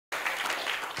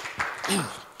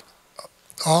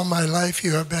All my life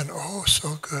you have been oh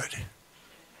so good.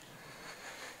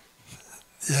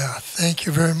 Yeah, thank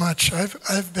you very much.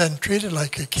 I've been treated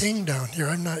like a king down here.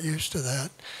 I'm not used to that.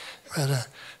 But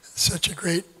it's such a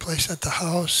great place at the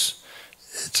house.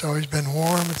 It's always been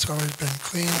warm. It's always been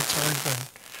clean. It's always been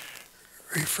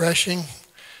refreshing.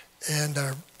 And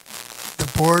the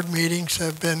board meetings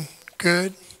have been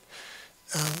good.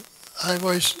 I've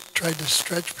always tried to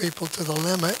stretch people to the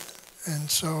limit. And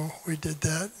so we did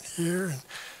that here. And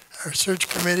our search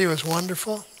committee was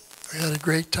wonderful. We had a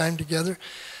great time together.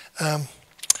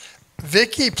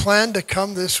 Vicki planned to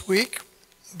come this week,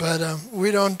 but we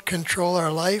don't control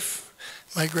our life.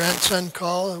 My grandson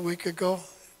called a week ago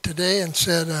today and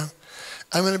said,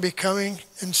 I'm going to be coming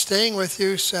and staying with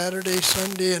you Saturday,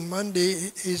 Sunday, and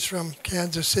Monday. He's from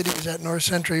Kansas City. He's at North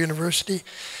Central University.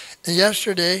 And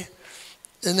yesterday,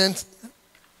 and then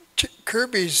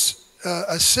Kirby's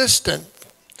assistant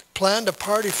planned a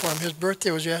party for him. His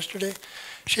birthday was yesterday.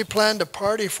 She planned a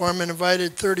party for him and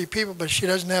invited 30 people, but she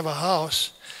doesn't have a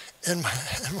house. And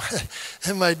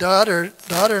my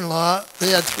daughter-in-law, they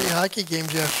had 3 hockey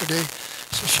games yesterday.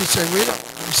 So she said, we don't.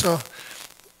 So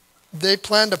they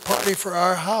planned a party for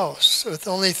our house with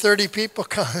only 30 people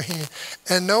coming.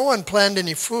 And no one planned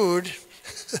any food.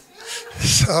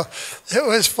 So it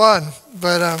was fun.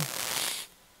 But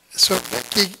so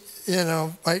Vicki,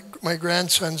 my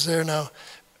grandson's there now.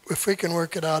 If we can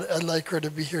work it out, I'd like her to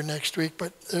be here next week.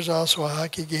 But there's also a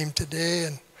hockey game today.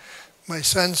 And my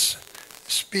son's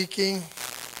speaking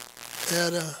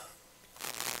at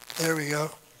there we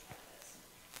go.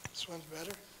 This one's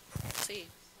better. See.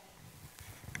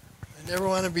 I never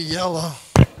want to be yellow.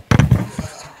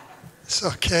 It's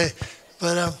okay,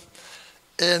 but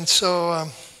and so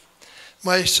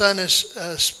my son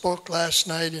spoke last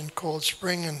night in Cold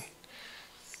Spring, and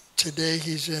today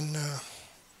he's in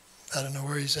I don't know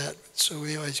where he's at. So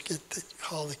we always get to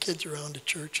haul the kids around to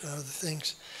church and other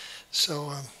things.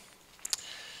 So.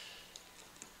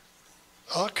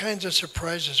 All kinds of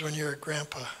surprises when you're a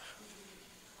grandpa.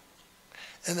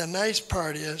 And the nice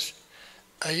part is,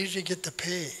 I usually get to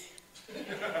pay.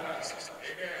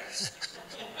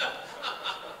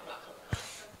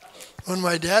 When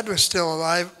my dad was still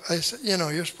alive, I said,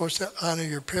 you're supposed to honor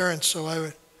your parents, so I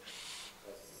would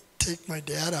take my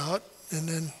dad out, and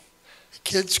then the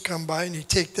kids come by, and you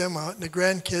take them out, and the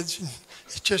grandkids, and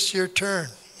it's just your turn,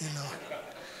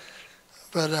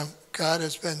 But God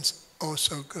has been oh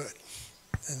so good.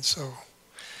 And so,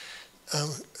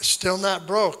 still not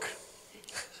broke.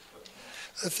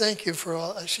 Thank you for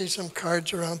all. I see some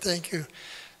cards around. Thank you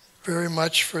very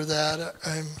much for that.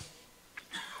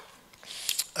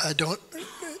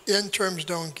 Interns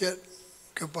don't get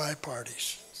goodbye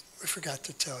parties. We forgot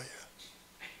to tell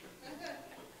you.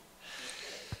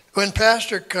 When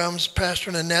Pastor comes,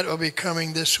 Pastor and Annette will be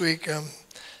coming this week.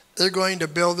 They're going to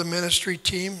build a ministry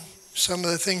team. Some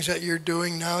of the things that you're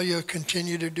doing now, you'll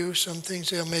continue to do. Some things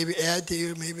they'll maybe add to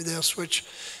you. Maybe they'll switch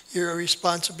your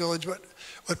responsibilities. But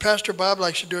what Pastor Bob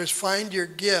likes to do is find your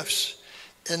gifts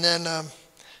and then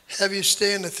have you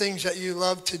stay in the things that you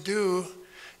love to do.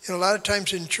 A lot of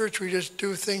times in church, we just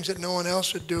do things that no one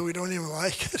else would do. We don't even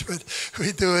like it, but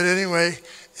we do it anyway.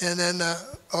 And then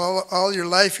all your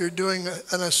life, you're doing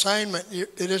an assignment.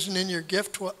 It isn't in your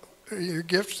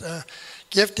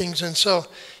giftings, and so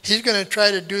he's going to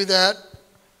try to do that.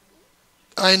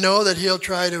 I know that he'll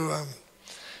try to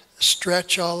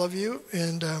stretch all of you,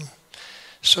 and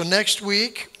so next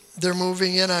week they're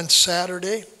moving in on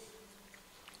Saturday.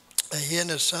 He and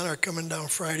his son are coming down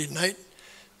Friday night.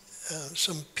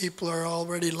 Some people are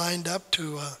already lined up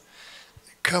to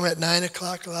come at 9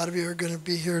 o'clock. A lot of you are going to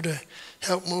be here to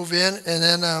help move in, and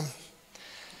then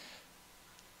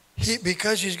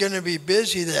because he's going to be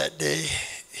busy that day,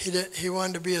 he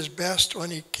wanted to be his best when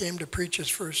he came to preach his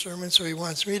first sermon, so he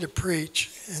wants me to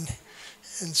preach,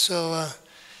 and so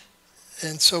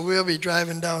we'll be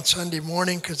driving down Sunday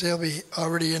morning because they'll be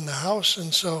already in the house,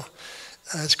 and so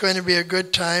it's going to be a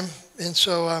good time, and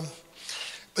so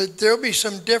but there'll be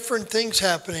some different things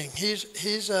happening.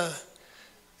 He's a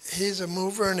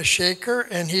mover and a shaker,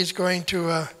 and he's going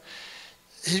to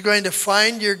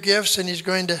find your gifts, and he's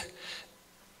going to.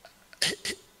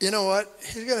 You know what?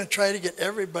 He's going to try to get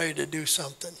everybody to do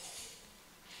something.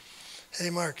 Hey,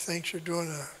 Mark, thanks for doing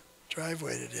a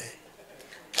driveway today.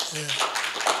 Yeah.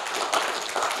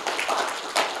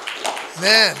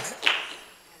 Man,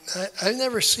 I've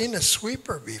never seen a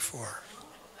sweeper before.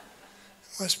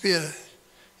 Must be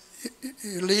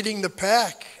you're leading the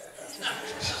pack,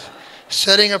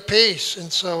 setting a pace.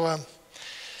 And so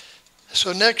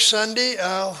next Sunday,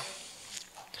 I'll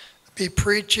be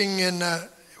preaching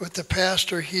with the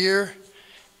pastor here,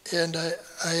 And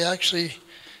I actually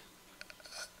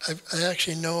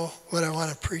know what I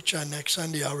want to preach on next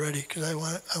Sunday already, because I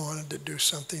wanted to do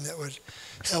something that would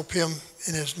help him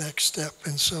in his next step.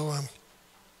 And so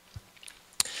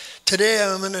today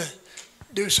I'm going to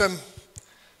do some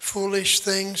foolish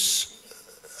things.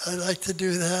 I like to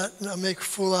do that, and I'll make a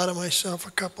fool out of myself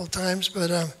a couple of times. But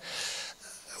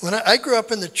when I grew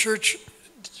up in the church,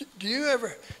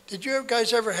 did you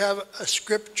guys ever have a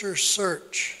scripture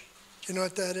search? Do you know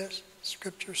what that is?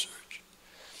 Scripture search.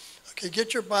 Okay,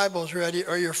 get your Bibles ready,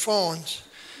 or your phones.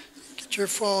 Get your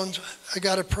phones. I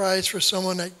got a prize for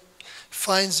someone that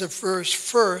finds the verse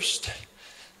first.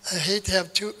 I hate to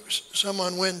have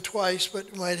someone win twice, but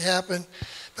it might happen.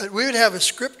 But we would have a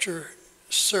scripture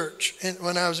search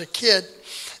when I was a kid,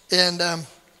 and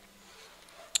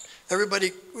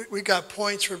everybody, we got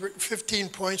points for 15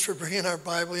 points for bringing our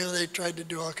Bible. You know, they tried to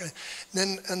do all kinds. And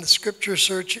then on the scripture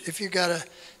search, if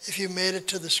you made it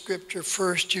to the scripture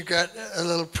first, you got a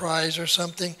little prize or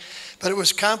something. But it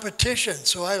was competition,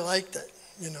 so I liked it,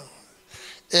 you know.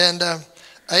 And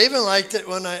I even liked it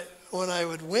when I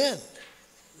would win.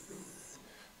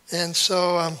 And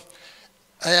so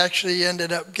I actually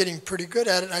ended up getting pretty good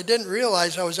at it. I didn't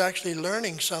realize I was actually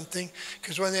learning something,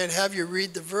 because when they'd have you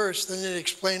read the verse, then they'd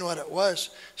explain what it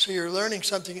was. So you're learning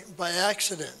something by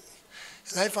accident.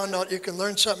 And I found out you can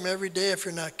learn something every day if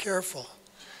you're not careful.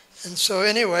 And so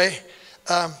anyway,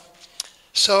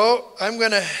 so I'm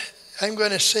gonna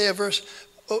say a verse.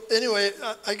 Oh, anyway,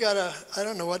 I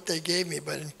don't know what they gave me,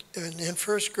 but in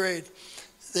first grade,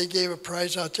 they gave a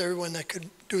prize out to everyone that could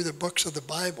do the books of the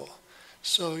Bible.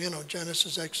 So, you know,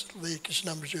 Genesis, Exodus, Leviticus,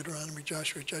 Numbers, Deuteronomy,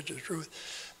 Joshua, Judges, Ruth.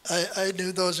 I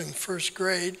knew those in first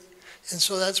grade, and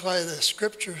so that's why the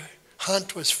scripture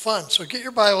hunt was fun. So get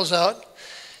your Bibles out,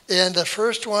 and the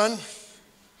first one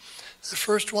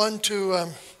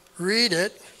to read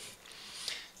it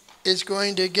is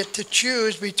going to get to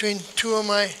choose between two of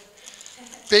my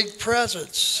big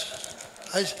presents.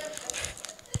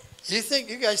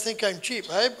 You guys think I'm cheap?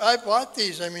 I bought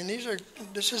these. I mean,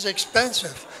 this is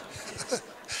expensive.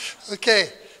 Okay,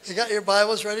 you got your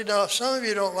Bibles ready? Now, if some of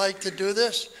you don't like to do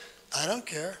this, I don't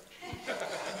care.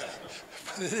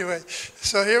 But anyway,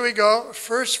 so here we go.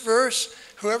 First verse,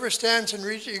 whoever stands and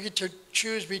reads it, you get to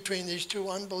choose between these two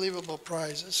unbelievable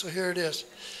prizes. So here it is.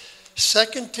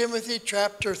 2 Timothy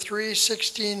chapter 3,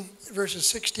 verses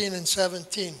 16 and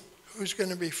 17. Who's going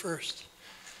to be first?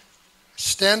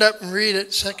 Stand up and read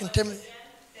it. 2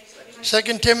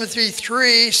 Timothy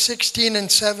 3, 16 and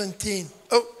 17.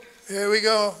 Oh, here we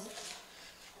go.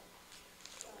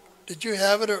 Did you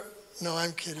have it or? No,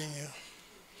 I'm kidding you.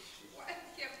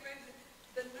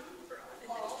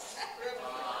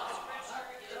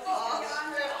 All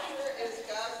scripture is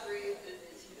God-breathed and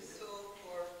is useful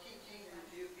for teaching,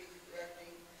 rebuking,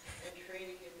 correcting, and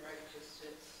training in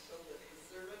righteousness, so that the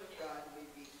servant of God may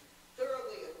be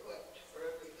thoroughly equipped for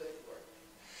every good work.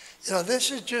 You know,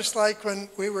 this is just like when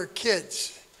we were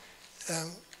kids.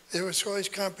 There was always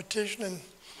competition, and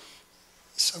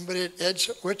somebody at Edge,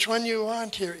 which one you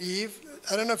want here, Eve?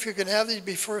 I don't know if you can have these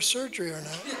before surgery or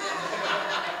not.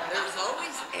 There's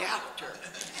always after.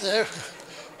 There.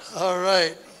 All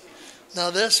right. Now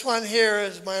this one here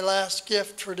is my last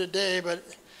gift for today, but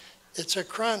it's a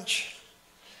crunch.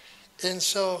 And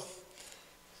so,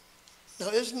 now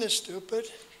isn't this stupid?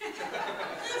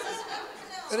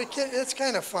 But it's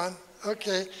kind of fun.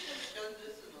 Okay.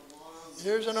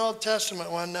 Here's an Old Testament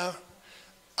one now.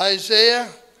 Isaiah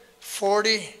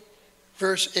 40,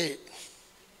 verse 8.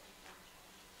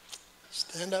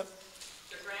 Stand up.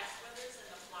 The grass withers and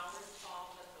the flowers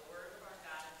fall, but the word of our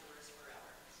God endures forever.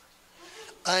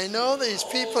 I know these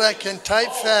people that can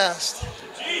type fast.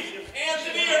 Gee,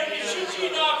 Anthony, is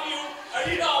Eugene off you? Are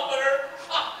you all better?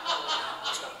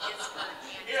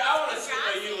 Here, I want to see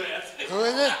where you live. Who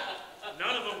is it?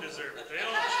 None of them deserve it. They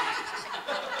all cheat.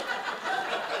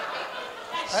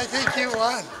 I think you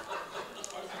won.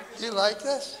 You like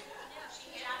this?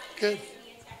 Good.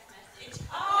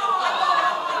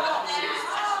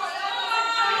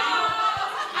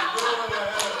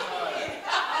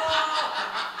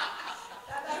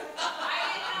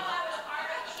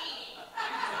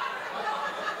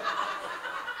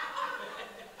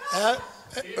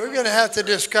 We're going to have to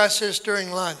discuss this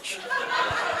during lunch.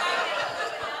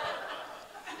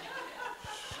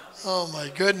 Oh my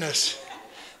goodness.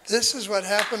 This is what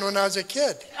happened when I was a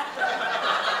kid.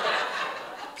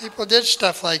 People did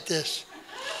stuff like this.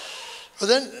 Well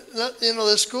then, you know,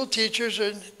 the school teachers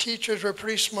were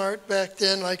pretty smart back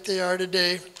then like they are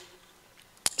today.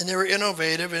 And they were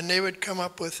innovative, and they would come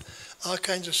up with all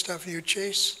kinds of stuff. And you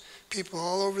chase people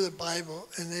all over the Bible,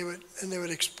 and they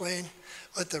would explain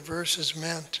what the verses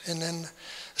meant. And then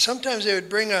sometimes they would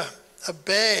bring a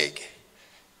bag,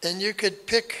 and you could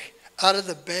pick out of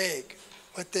the bag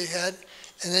what they had,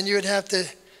 and then you would have to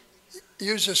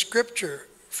use a scripture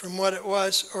from what it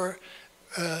was. Or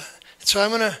so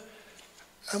I'm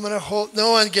gonna hold.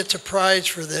 No one gets a prize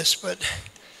for this, but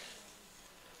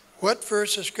what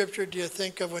verse of scripture do you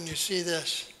think of when you see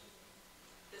this?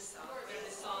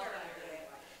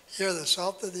 You're the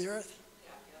salt of the earth?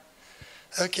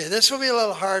 Okay, this will be a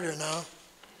little harder now.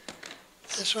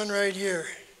 This one right here.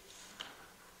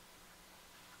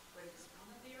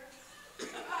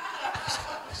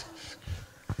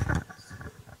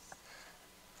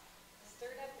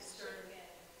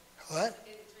 What?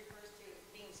 It refers to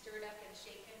being stirred up and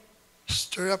shaken.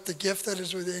 Stir up the gift that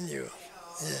is within you.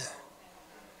 Yeah.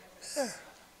 Yeah.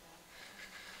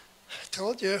 I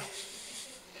told you.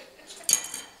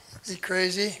 Be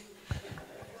crazy.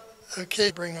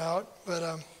 Okay, bring out. But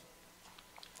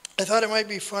I thought it might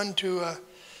be fun to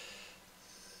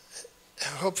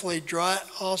hopefully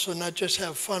also not just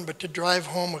have fun, but to drive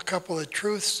home a couple of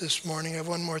truths this morning. I have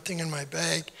one more thing in my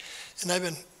bag. And I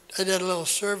did a little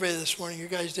survey this morning. You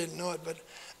guys didn't know it, but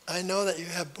I know that you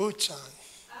have boots on.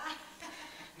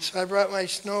 So I brought my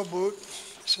snow boot.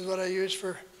 This is what I use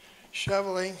for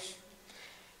shoveling.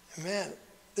 And man,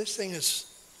 this thing is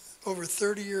over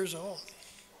 30 years old.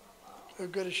 How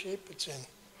good a shape it's in.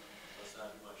 That's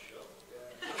not much show.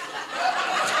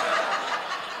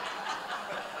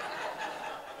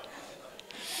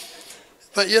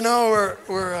 But you know,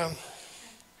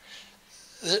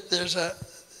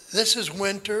 this is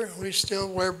winter. We still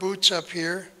wear boots up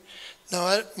here.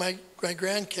 Now, my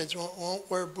grandkids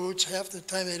won't wear boots. Half the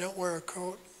time they don't wear a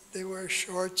coat. They wear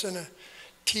shorts and a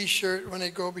T-shirt when they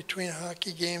go between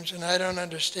hockey games, and I don't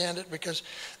understand it because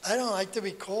I don't like to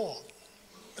be cold.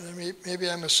 But maybe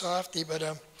I'm a softie, but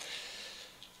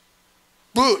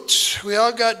boots. We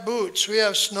all got boots. We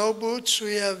have snow boots.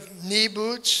 We have knee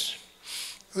boots.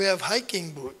 We have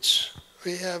hiking boots.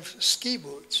 We have ski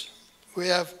boots. We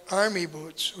have army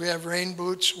boots. We have rain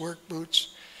boots, work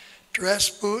boots, dress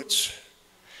boots,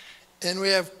 and we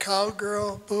have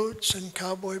cowgirl boots and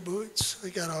cowboy boots.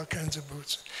 We got all kinds of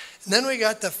boots. And then we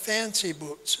got the fancy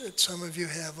boots that some of you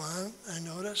have on, I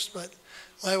noticed, but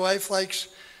my wife likes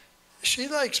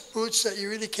boots that you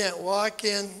really can't walk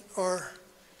in or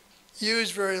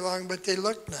use very long, but they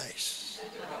look nice.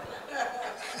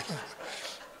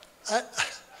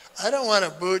 I don't want a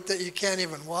boot that you can't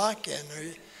even walk in.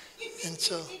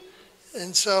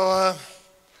 And so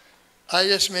I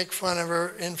just make fun of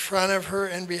her in front of her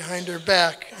and behind her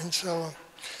back. And so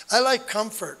I like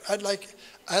comfort.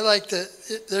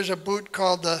 There's a boot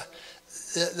called the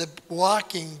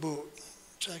walking boot.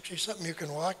 It's actually something you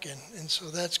can walk in, and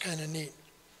so that's kind of neat.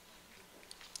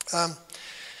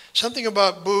 Something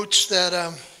about boots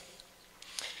that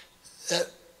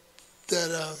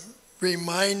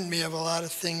remind me of a lot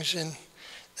of things.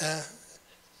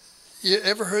 You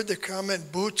ever heard the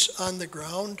comment, boots on the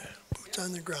ground? Boots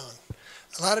on the ground.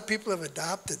 A lot of people have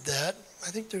adopted that.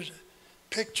 I think there's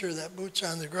a picture of that boots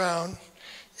on the ground.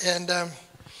 And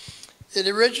it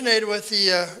originated with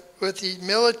the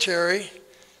military,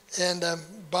 and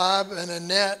Bob and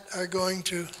Annette are going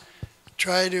to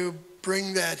try to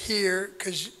bring that here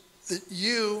because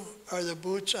you are the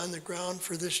boots on the ground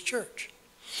for this church.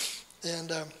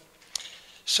 And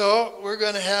so we're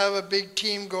going to have a big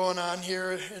team going on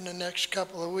here in the next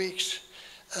couple of weeks.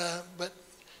 But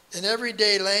in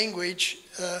everyday language,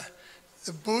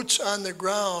 the boots on the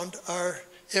ground are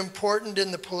important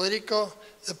in the political.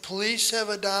 The police have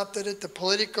adopted it. The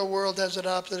political world has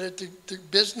adopted it. The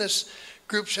business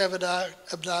groups have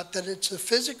adopted it. It's the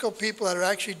physical people that are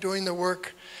actually doing the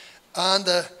work on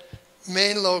the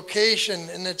main location,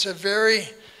 and it's a very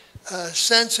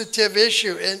sensitive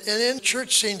issue. And in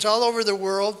church scenes all over the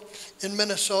world, in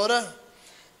Minnesota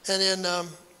and in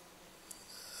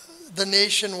the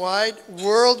nationwide,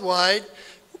 worldwide,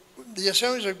 the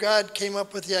Assemblies of God came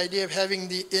up with the idea of having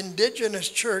the indigenous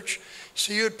church.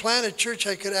 So you would plant a church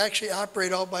that could actually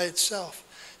operate all by itself.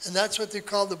 And that's what they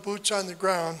call the boots on the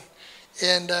ground.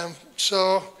 And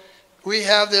so we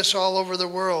have this all over the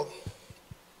world.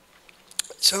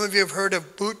 Some of you have heard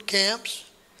of boot camps.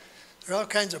 There are all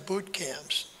kinds of boot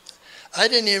camps. I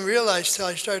didn't even realize till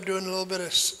I started doing a little bit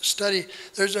of study.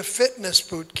 There's a fitness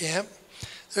boot camp.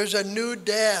 There's a new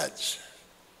dads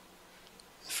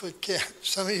foot camp.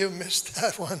 Some of you missed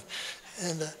that one.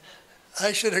 And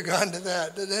I should have gone to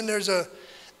that. And then there's a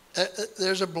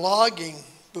blogging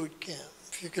boot camp,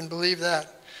 if you can believe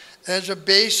that. There's a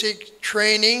basic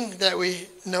training that we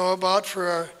know about for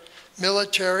our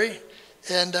military.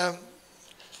 And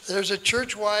there's a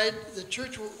church-wide, the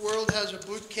church world has a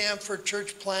boot camp for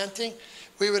church planting.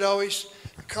 We would always,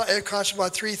 it cost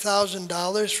about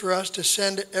 $3,000 for us to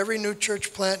send every new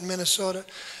church plant in Minnesota.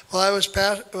 When I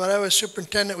was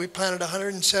superintendent, we planted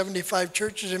 175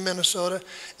 churches in Minnesota,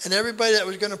 and everybody that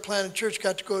was going to plant a church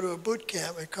got to go to a boot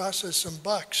camp. It cost us some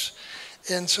bucks.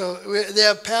 And so they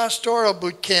have pastoral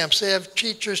boot camps. They have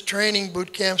teachers training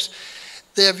boot camps.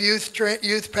 They have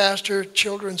youth pastor,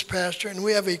 children's pastor, and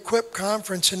we have a Equip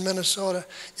conference in Minnesota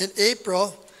in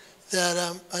April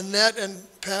that Annette and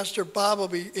Pastor Bob will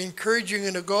be encouraging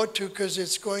you to go to because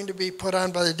it's going to be put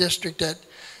on by the district at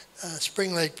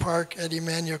Spring Lake Park at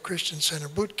Emmanuel Christian Center,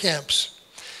 boot camps.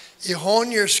 You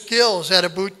hone your skills at a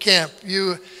boot camp.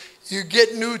 You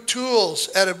get new tools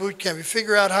at a boot camp. You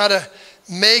figure out how to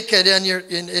make it,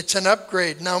 and it's an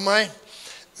upgrade. Now my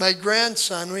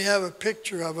grandson, we have a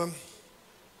picture of him.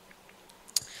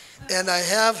 And I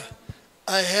have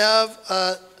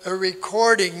a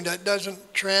recording that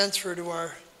doesn't transfer to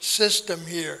our system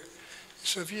here.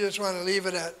 So if you just want to leave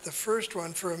it at the first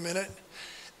one for a minute.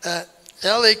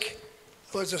 Alec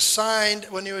was assigned,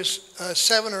 when he was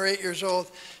 7 or 8 years old,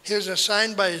 he was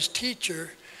assigned by his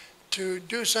teacher to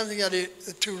do something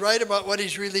to write about what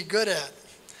he's really good at.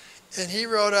 And he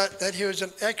wrote out that he was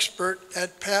an expert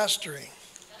at pastoring.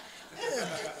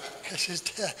 Because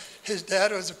his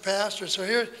dad was a pastor. So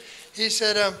here he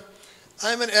said,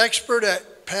 I'm an expert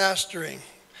at pastoring.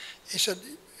 He said,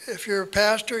 if you're a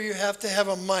pastor, you have to have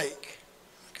a mic,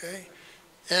 okay?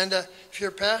 And if you're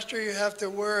a pastor, you have to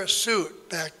wear a suit.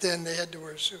 Back then, they had to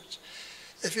wear suits.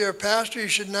 If you're a pastor, you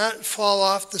should not fall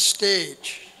off the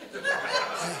stage.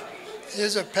 He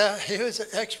was an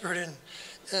expert in.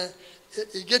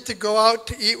 You get to go out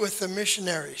to eat with the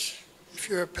missionaries if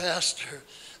you're a pastor.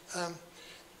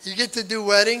 You get to do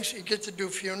weddings, you get to do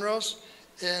funerals,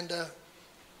 and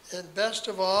best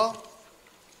of all,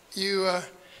 you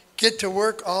get to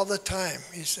work all the time,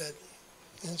 he said.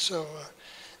 And so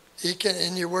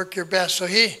and you work your best. So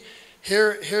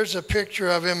here's a picture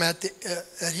of him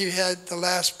that he had the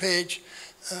last page,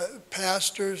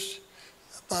 Pastors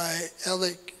by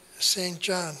Alec St.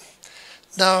 John.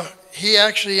 Now, he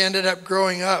actually ended up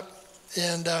growing up,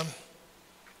 and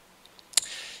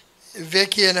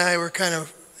Vicki and I were kind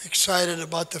of excited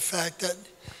about the fact that,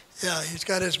 yeah, he's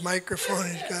got his microphone,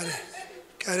 he's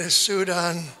got his suit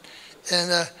on,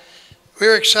 and we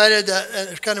were excited that, and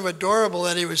it's kind of adorable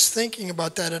that he was thinking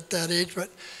about that at that age, but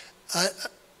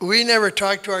we never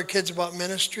talked to our kids about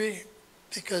ministry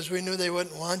because we knew they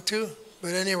wouldn't want to.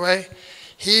 But anyway,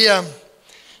 he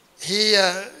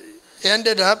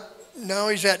ended up, now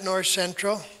he's at North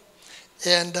Central,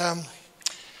 and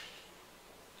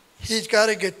he's got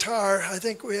a guitar. I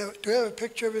think do we have a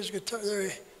picture of his guitar?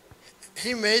 There,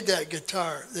 he made that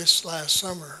guitar this last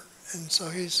summer, and so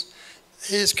he's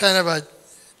kind of a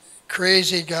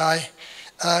crazy guy.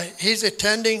 He's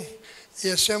attending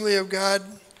the Assembly of God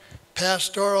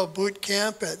Pastoral Boot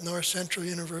Camp at North Central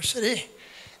University,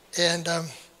 and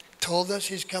told us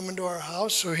he's coming to our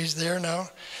house, so he's there now.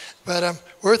 But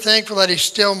we're thankful that he's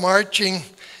still marching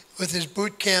with his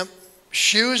boot camp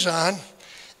shoes on,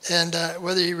 and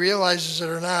whether he realizes it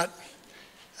or not,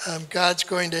 God's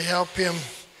going to help him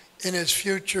in his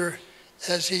future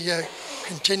as he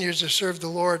continues to serve the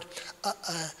Lord.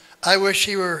 I wish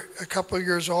he were a couple of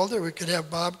years older. We could have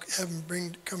Bob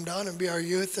come down and be our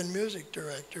youth and music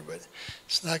director, but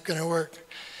it's not going to work.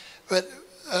 But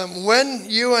when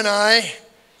you and I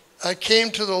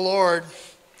came to the Lord,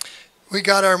 we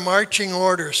got our marching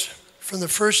orders from the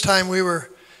first time we were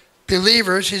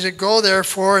believers. He said, "Go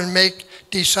therefore and make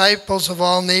disciples of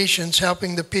all nations,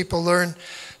 helping the people learn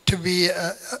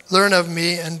of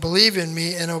me and believe in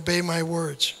me and obey my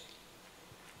words."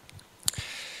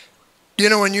 You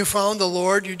know, when you found the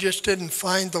Lord, you just didn't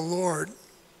find the Lord.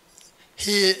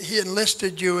 He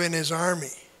enlisted you in his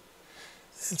army.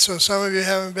 And so some of you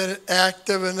haven't been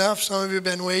active enough. Some of you have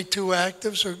been way too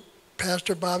active. So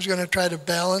Pastor Bob's going to try to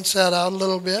balance that out a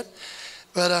little bit.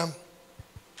 But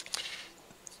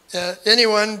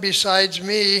anyone besides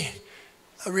me,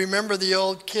 remember the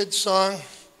old kid song,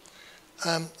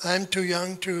 I'm too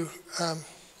young to,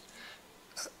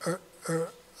 or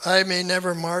I may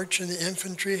never march in the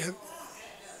infantry.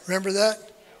 Remember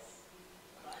that?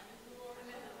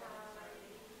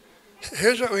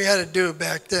 Here's what we had to do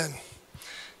back then.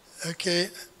 Okay,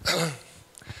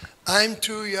 I'm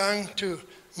too young to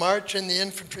march in the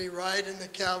infantry, ride in the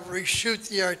cavalry, shoot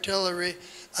the artillery.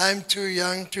 I'm too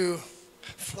young to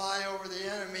fly over the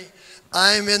enemy.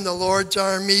 I'm in the Lord's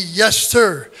army, yes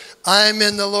sir. I'm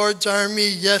in the Lord's army,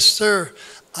 yes sir.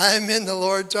 I'm in the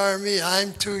Lord's army.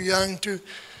 I'm too young to.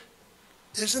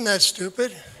 Isn't that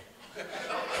stupid?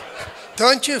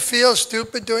 Don't you feel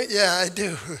stupid doing? Yeah, I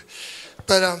do.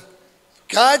 But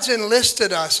God's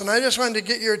enlisted us, and I just wanted to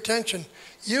get your attention.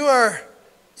 You are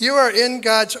in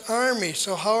God's army.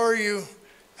 So how are you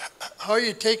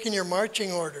taking your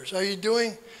marching orders? What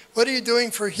are you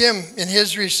doing for Him in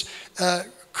His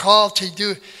call to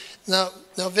do? Now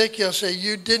Vicky will say,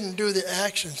 you didn't do the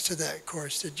actions to that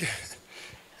course, did you?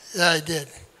 Yeah, I did.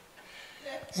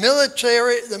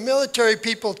 The military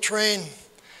people train,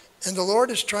 and the Lord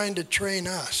is trying to train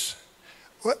us.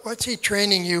 What's He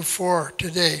training you for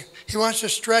today? He wants to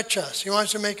stretch us. He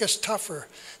wants to make us tougher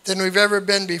than we've ever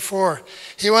been before.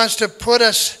 He wants to put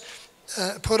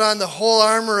on the whole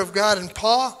armor of God. And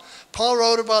Paul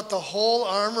wrote about the whole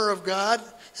armor of God,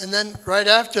 and then right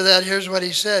after that, here's what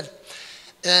he said.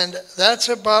 And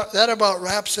that about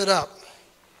wraps it up.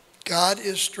 God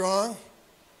is strong,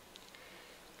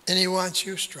 and He wants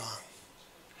you strong.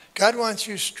 God wants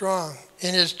you strong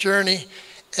in His journey.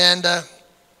 And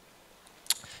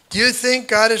do you think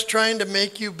God is trying to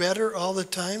make you better all the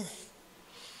time?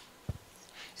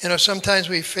 Sometimes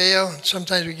we fail, and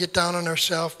sometimes we get down on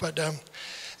ourselves, but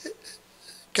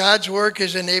God's work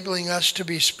is enabling us to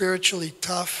be spiritually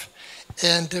tough,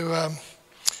 and to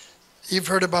you've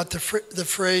heard about the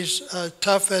phrase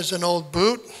tough as an old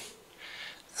boot.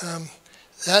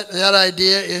 That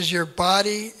idea is your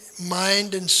body,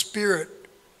 mind, and spirit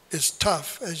is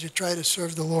tough as you try to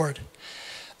serve the Lord.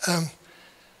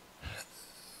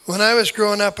 When I was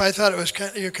growing up, I thought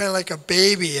you're kind of like a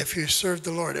baby if you served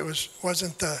the Lord. It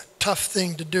wasn't the tough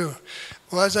thing to do.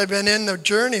 Well, as I've been in the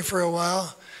journey for a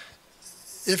while,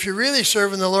 if you're really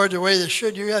serving the Lord the way they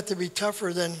should, you have to be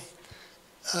tougher than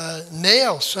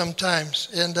nails sometimes.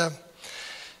 And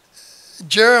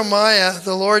Jeremiah,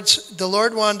 the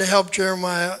Lord wanted to help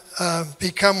Jeremiah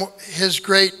become His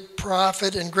great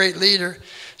prophet and great leader.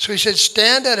 So He said,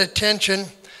 stand at attention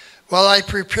while I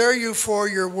prepare you for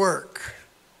your work.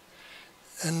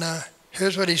 And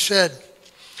here's what He said.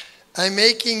 I'm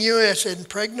making you as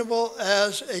impregnable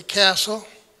as a castle,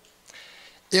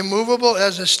 immovable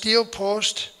as a steel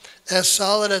post, as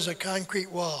solid as a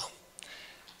concrete wall.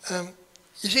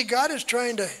 You see, God is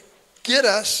trying to get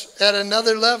us at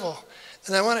another level.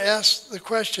 And I want to ask the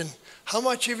question, how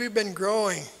much have you been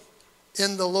growing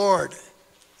in the Lord?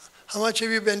 How much have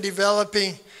you been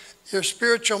developing your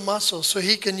spiritual muscles so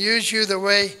He can use you the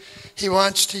way He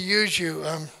wants to use you?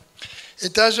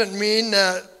 It doesn't mean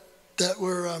that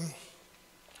we're,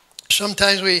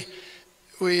 sometimes we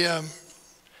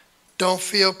don't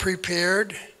feel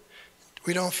prepared.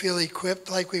 We don't feel equipped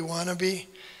like we want to be.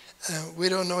 We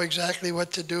don't know exactly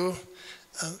what to do.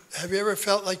 Have you ever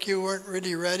felt like you weren't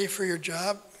really ready for your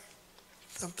job?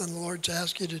 Something the Lord's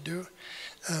asked you to do?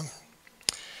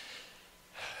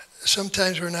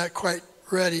 Sometimes we're not quite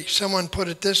ready. Someone put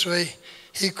it this way.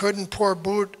 He couldn't pour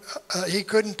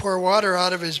water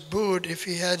out of his boot if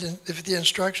the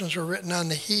instructions were written on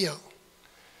the heel.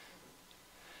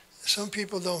 Some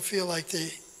people don't feel like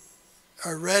they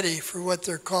are ready for what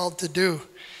they're called to do,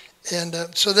 and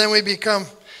so then we become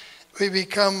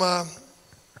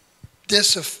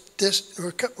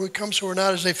so we're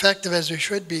not as effective as we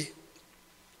should be.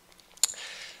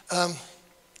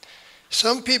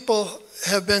 Some people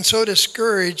have been so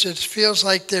discouraged it feels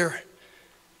like their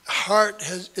heart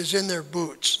is in their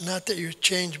boots. Not that you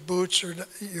change boots or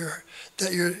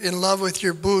that you're in love with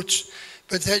your boots,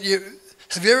 but have you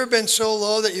ever been so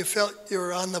low that you felt you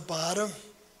were on the bottom?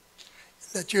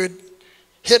 That you had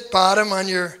hit bottom on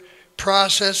your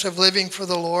process of living for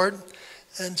the Lord?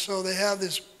 And so they have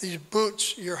these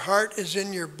boots. Your heart is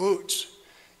in your boots.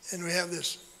 And we have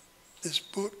this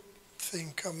boot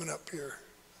thing coming up here.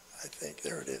 I think,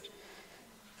 there it is.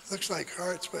 Looks like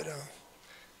hearts, but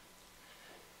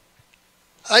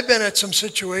I've been at some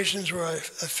situations where I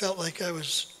felt like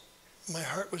my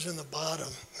heart was in the bottom,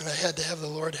 and I had to have the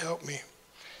Lord help me.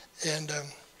 And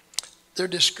they're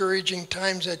discouraging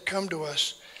times that come to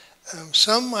us.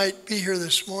 Some might be here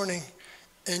this morning,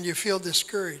 and you feel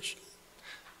discouraged.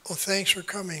 Well, thanks for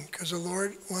coming, because the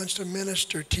Lord wants to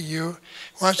minister to you,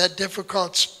 wants that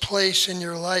difficult place in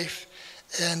your life.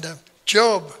 And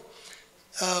Job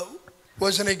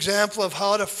was an example of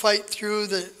how to fight through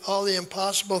all the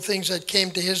impossible things that came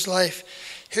to his life.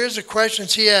 Here's the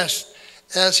questions he asked.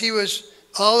 As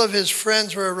all of his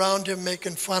friends were around him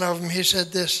making fun of him, he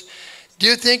said this, do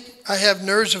you think I have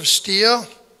nerves of steel?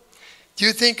 Do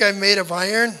you think I'm made of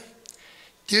iron?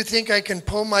 Do you think I can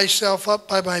pull myself up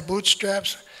by my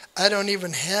bootstraps? I don't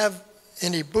even have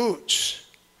any boots.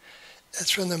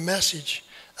 That's from the Message.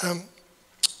 Have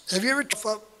you ever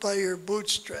up by your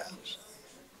bootstraps?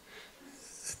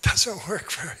 It doesn't work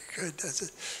very good, does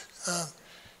it?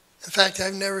 In fact,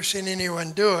 I've never seen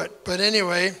anyone do it. But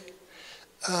anyway,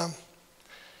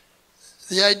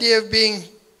 the idea of being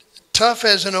tough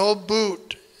as an old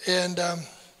boot. And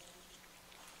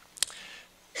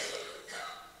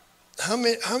how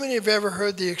many have ever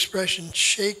heard the expression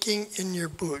shaking in your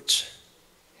boots?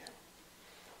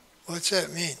 What's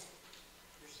that mean?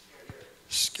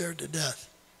 Scared to death.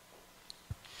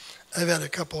 I've had a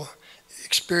couple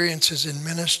experiences in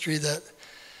ministry that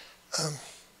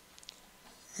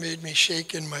made me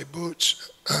shake in my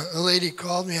boots. A lady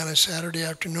called me on a Saturday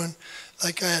afternoon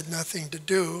like I had nothing to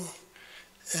do,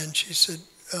 and she said,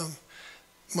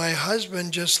 my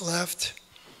husband just left.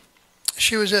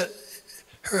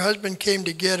 Her husband came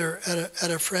to get her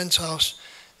at a friend's house,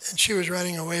 and she was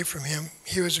running away from him.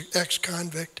 He was an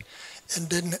ex-convict and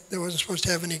wasn't supposed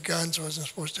to have any guns, wasn't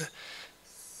supposed to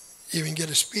even get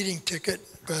a speeding ticket.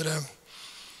 But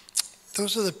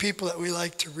those are the people that we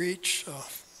like to reach. So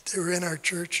they were in our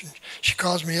church, and she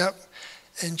calls me up,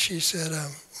 and she said,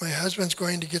 my husband's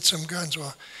going to get some guns.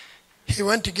 Well, he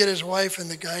went to get his wife, and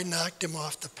the guy knocked him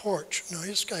off the porch. No,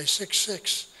 this guy's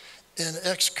 6'6", and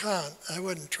ex-con. I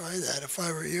wouldn't try that if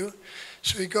I were you.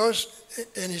 So he goes,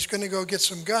 and he's going to go get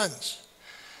some guns.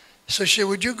 So she said,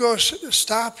 would you go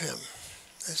stop him?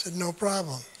 I said, no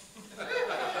problem.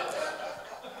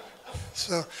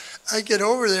 So I get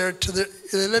over there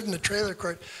they lived in the trailer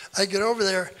court. I get over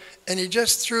there, and he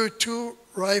just threw 2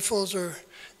 rifles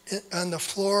on the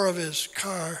floor of his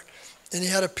car, and he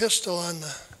had a pistol on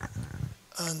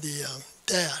the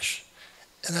dash.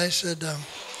 And I said,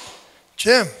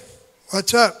 Jim,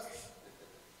 what's up?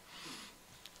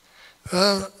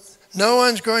 Well, no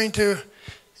one's going to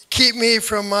keep me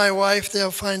from my wife.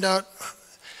 They'll find out.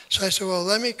 So I said, well,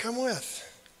 let me come with.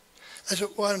 I said,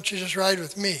 why don't you just ride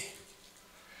with me?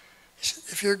 He said,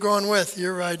 if you're going with,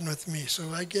 you're riding with me. So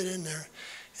I get in there,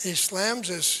 and he slams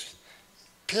his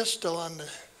pistol on the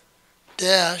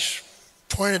dash,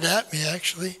 pointed at me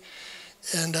actually,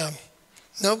 and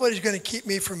nobody's going to keep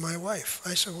me from my wife.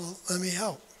 I said, well, let me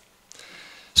help.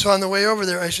 So on the way over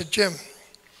there, I said, Jim,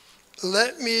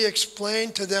 let me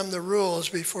explain to them the rules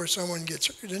before someone gets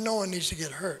hurt. No one needs to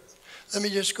get hurt. Let me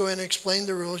just go in and explain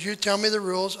the rules. You tell me the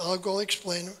rules, I'll go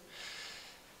explain them.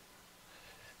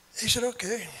 He said,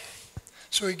 okay.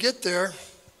 So we get there,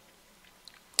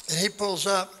 and he pulls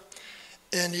up,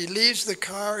 and he leaves the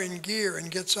car in gear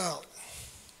and gets out.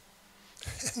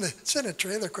 And it's in a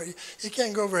trailer court. You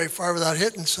can't go very far without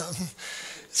hitting something.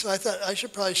 So I thought I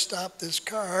should probably stop this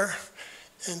car.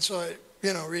 And so I,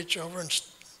 reach over and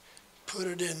put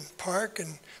it in park.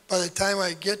 And by the time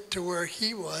I get to where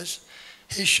he was,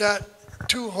 he shot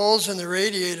 2 holes in the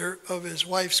radiator of his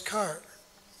wife's car.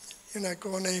 You're not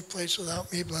going any place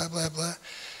without me, blah, blah, blah.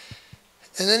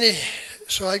 And then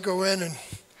so I go in and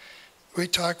we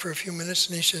talk for a few minutes,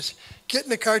 and he says, get in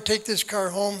the car, take this car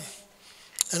home,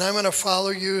 and I'm going to follow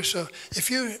you. So if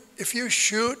you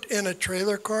shoot in a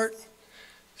trailer court,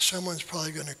 someone's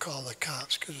probably going to call the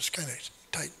cops because it's kind of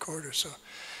tight quarters. So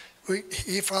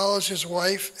he follows his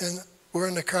wife, and we're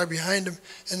in the car behind him,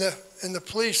 and the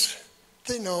police,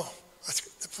 they know.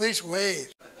 The police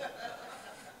wave.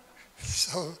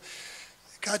 So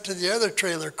got to the other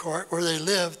trailer court where they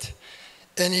lived,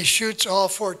 and he shoots all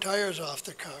 4 tires off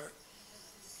the car.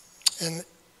 And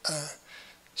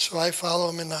so I follow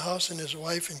him in the house, and his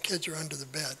wife and kids are under the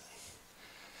bed.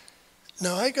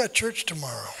 Now, I got church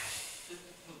tomorrow.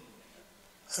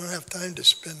 I don't have time to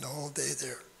spend the whole day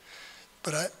there,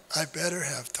 but I better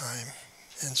have time.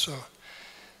 And so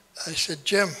I said,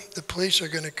 Jim, the police are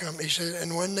going to come. He said,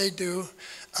 and when they do,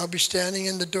 I'll be standing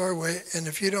in the doorway, and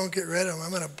if you don't get rid of them,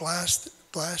 I'm going to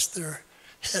blast their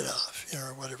head off,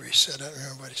 or whatever he said. I don't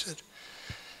remember what he said.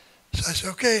 So I said,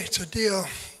 okay, it's a deal.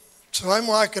 So I'm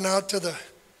walking out to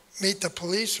meet the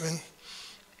policeman,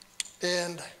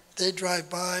 and they drive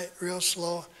by real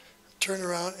slow, turn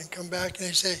around and come back, and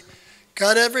they say,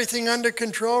 got everything under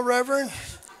control, Reverend?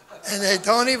 And they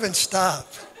don't even stop.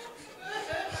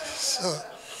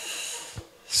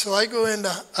 So I go in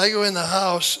the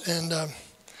house, and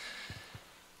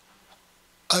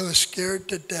I was scared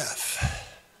to death.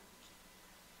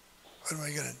 What am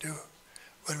I going to do?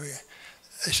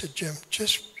 I said, Jim,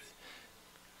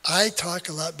 I talk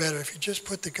a lot better if you just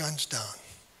put the guns down.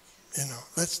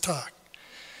 Let's talk.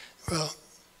 Well,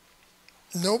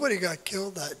 nobody got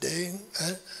killed that day.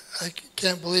 I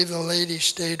can't believe the lady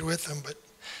stayed with him, but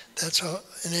that's how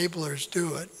enablers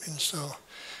do it. And so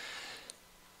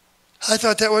I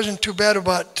thought that wasn't too bad.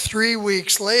 About 3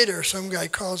 weeks later, some guy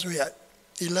calls me at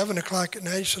 11 o'clock at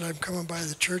night. He said, I'm coming by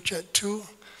the church at 2.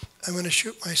 I'm going to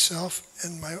shoot myself,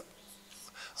 and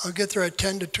I'll get there at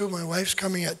 10 to 2. My wife's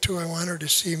coming at 2. I want her to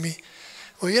see me.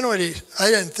 Well, you know what I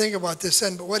didn't think about this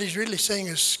then, but what he's really saying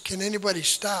is, can anybody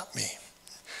stop me?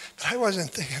 But I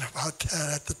wasn't thinking about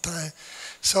that at the time.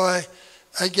 So I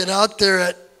get out there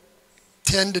at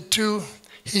 10 to 2.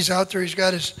 He's out there, he's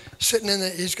got his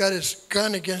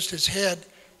gun against his head.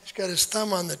 He's got his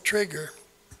thumb on the trigger.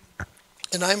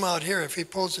 And I'm out here. If he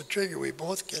pulls the trigger, we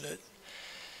both get it.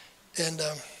 And,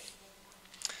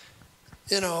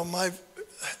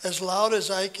 as loud as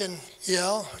I can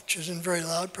yell, which isn't very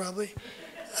loud probably,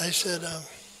 I said,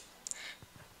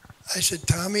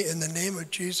 Tommy, in the name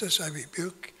of Jesus, I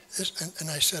rebuke this. And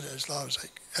I said it as loud as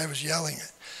I was yelling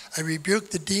it. I rebuke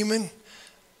the demon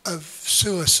of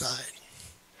suicide.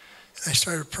 And I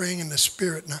started praying in the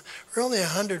spirit. Now, we're only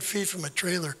 100 feet from a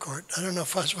trailer court. I don't know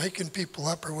if I was waking people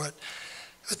up or what.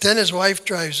 But then his wife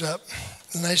drives up.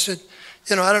 And I said,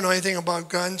 I don't know anything about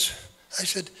guns. I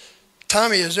said,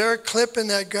 Tommy, is there a clip in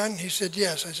that gun? He said,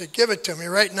 yes. I said, give it to me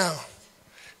right now.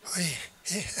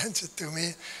 He hands it to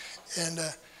me. And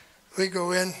we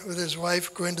go in with his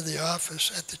wife, go into the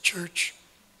office at the church.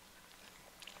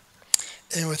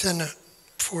 And within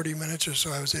 40 minutes or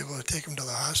so, I was able to take him to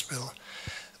the hospital.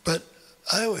 But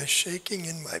I was shaking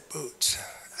in my boots.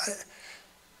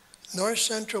 North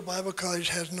Central Bible College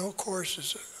has no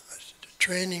courses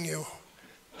training you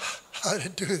how to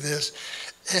do this.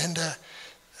 And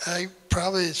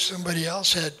somebody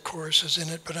else had courses in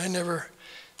it, but I never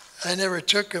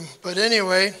took them. But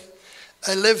anyway,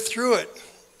 I lived through it.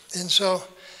 And so,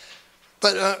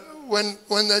 but when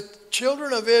the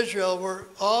children of Israel were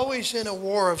always in a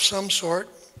war of some sort,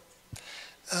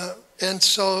 and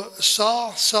so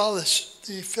Saul saw the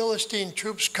Philistine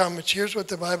troops come. Here's what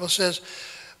the Bible says.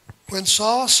 When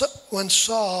Saul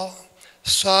saw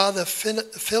the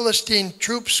Philistine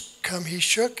troops come, he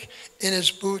shook in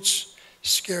his boots,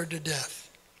 scared to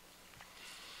death.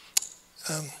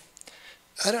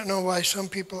 I don't know why some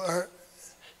people are,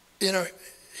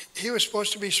 he was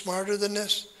supposed to be smarter than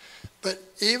this, but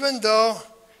even though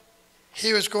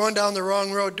he was going down the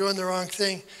wrong road, doing the wrong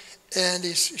thing, and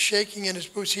he's shaking in his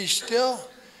boots, he still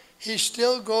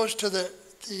goes to the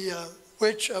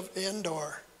witch of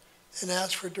Endor and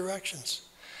asks for directions.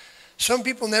 Some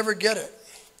people never get it.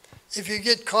 If you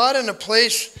get caught in a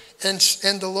place and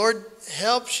the Lord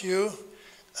helps you,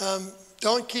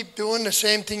 don't keep doing the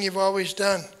same thing you've always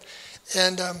done.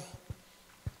 And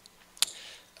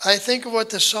I think of what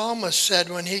the psalmist said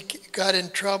when he got in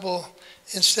trouble.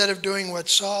 Instead of doing what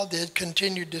Saul did,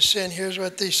 continued to sin. Here's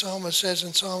what the psalmist says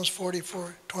in Psalms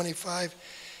 44:25.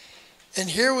 And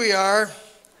here we are,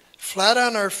 flat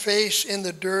on our face in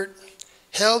the dirt,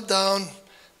 held down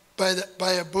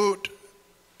by a boot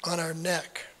on our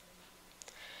neck.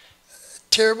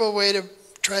 Terrible way to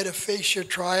try to face your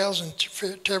trials and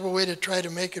terrible way to try to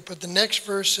make it. But the next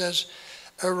verse says,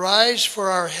 arise for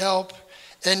our help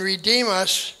and redeem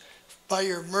us by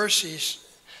your mercies.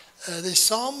 The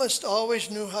psalmist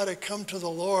always knew how to come to the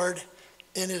Lord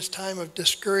in his time of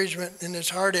discouragement, in his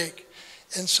heartache.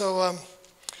 And so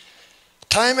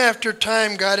time after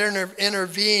time, God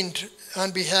intervened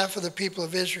on behalf of the people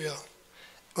of Israel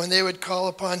when they would call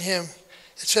upon him.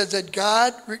 It says that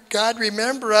God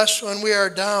remember us when we are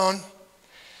down.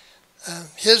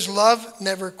 His love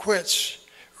never quits.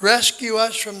 Rescue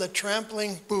us from the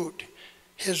trampling boot.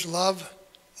 His love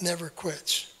never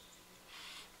quits.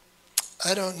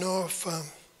 I don't know if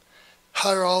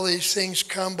how all these things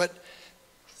come, but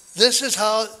this is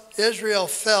how Israel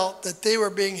felt, that they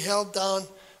were being held down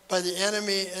by the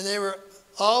enemy, and they were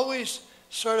always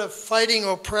sort of fighting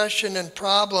oppression and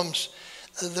problems.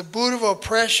 The boot of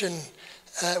oppression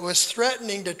was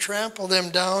threatening to trample them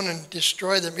down and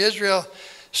destroy them. Israel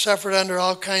suffered under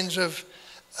all kinds of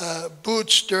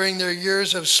boots during their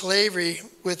years of slavery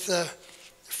with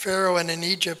Pharaoh and in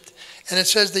Egypt. And it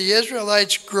says the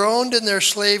Israelites groaned in their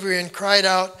slavery and cried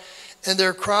out, and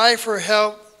their cry for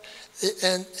help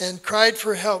and cried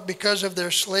for help because of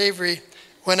their slavery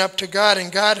went up to God.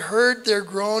 And God heard their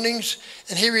groanings,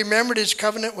 and he remembered his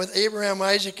covenant with Abraham,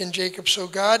 Isaac, and Jacob. So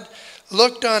God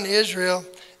looked on Israel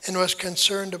and was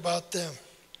concerned about them.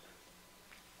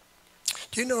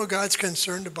 Do you know God's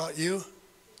concerned about you?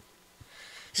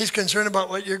 He's concerned about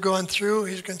what you're going through.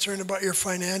 He's concerned about your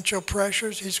financial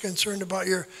pressures. He's concerned about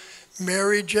your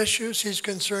marriage issues. He's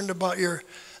concerned about your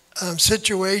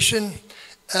situation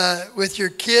with your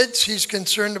kids. He's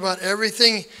concerned about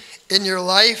everything in your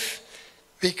life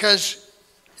because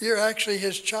you're actually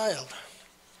his child.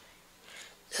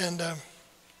 And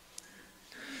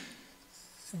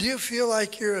do you feel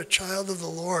like you're a child of the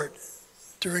Lord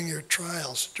during your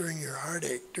trials, during your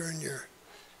heartache,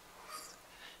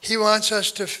 He wants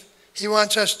us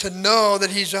to know that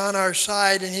he's on our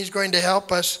side and he's going to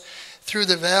help us through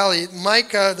the valley.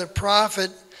 Micah, the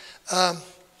prophet,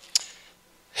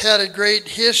 had a great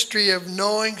history of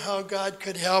knowing how God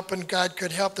could help, and God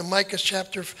could help them. Micah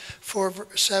chapter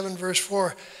 7, verse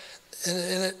 4.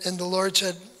 And the Lord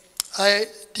said, I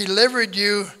delivered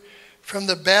you from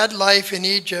the bad life in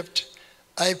Egypt.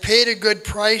 I paid a good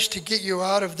price to get you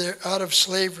out of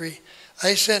slavery.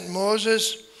 I sent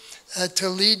Moses to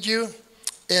lead you,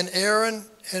 and Aaron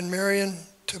and Miriam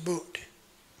to boot.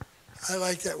 I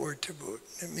like that word, to boot.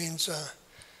 It means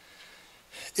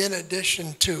in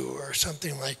addition to, or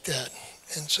something like that.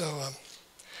 And so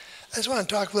I just want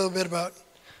to talk a little bit about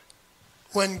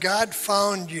when God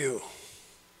found you.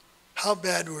 How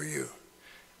bad were you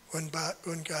when God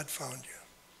found you?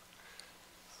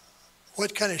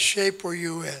 What kind of shape were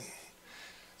you in?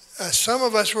 Some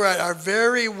of us were at our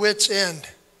very wit's end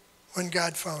when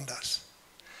God found us.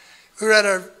 We were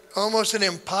at almost an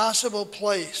impossible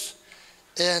place.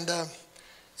 And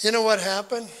you know what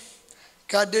happened?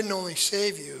 God didn't only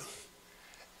save you,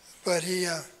 but he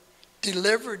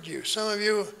delivered you. Some of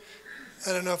you,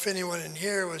 I don't know if anyone in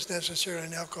here was necessarily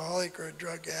an alcoholic or a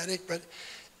drug addict, but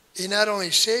he not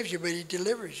only saves you, but he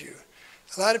delivers you.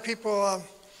 A lot of people,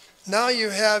 now you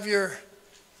have your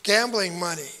gambling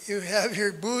money, you have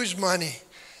your booze money,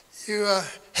 you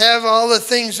have all the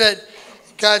things that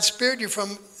God spared you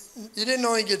from. You didn't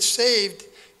only get saved,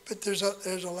 but there's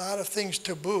a lot of things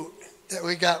to boot that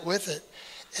we got with it.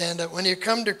 And when you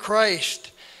come to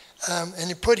Christ and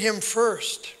you put him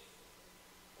first,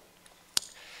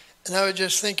 and I was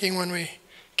just thinking when we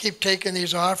keep taking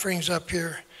these offerings up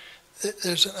here,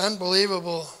 there's an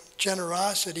unbelievable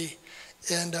generosity.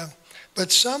 And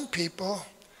but some people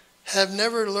have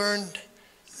never learned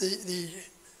the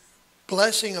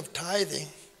blessing of tithing.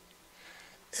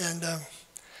 And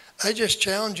I just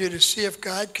challenge you to see if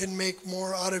God can make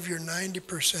more out of your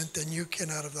 90% than you can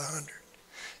out of the 100.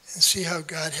 And see how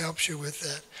God helps you with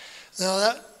that. Now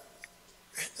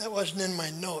that wasn't in my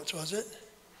notes, was it?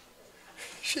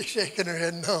 She's shaking her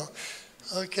head, no.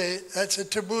 Okay, that's a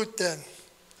to boot then.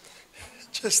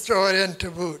 Just throw it in to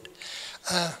boot.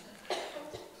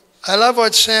 I love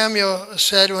what Samuel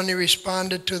said when he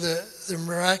responded to the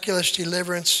miraculous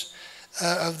deliverance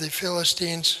of the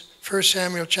Philistines. 1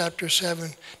 Samuel chapter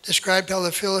 7 described how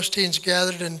the Philistines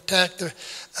gathered and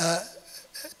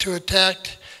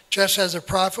attacked just as the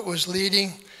prophet was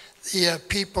leading the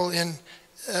people in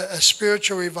a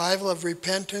spiritual revival of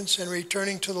repentance and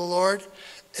returning to the Lord.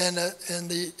 And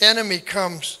the enemy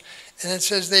comes. And it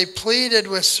says they pleaded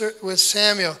with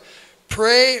Samuel,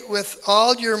 pray with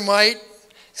all your might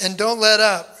and don't let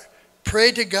up.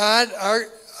 Pray to God,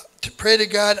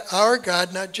 our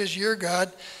God, not just your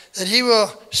God, that he will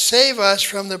save us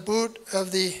from the boot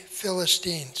of the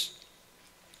Philistines.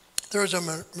 There was a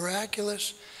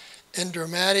miraculous and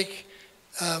dramatic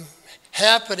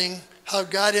happening, how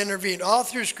God intervened. All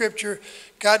through Scripture,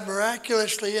 God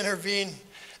miraculously intervened.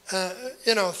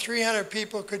 300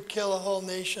 people could kill a whole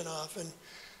nation off. And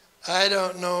I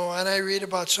don't know, and I read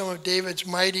about some of David's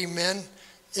mighty men.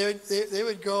 They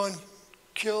would go and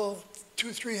kill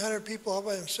 200-300 people all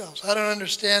by themselves. I don't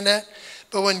understand that.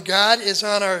 But when God is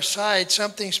on our side,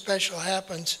 something special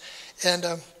happens. And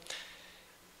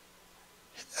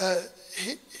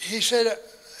he said,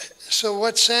 so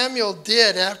what Samuel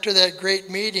did after that great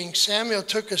meeting, Samuel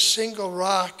took a single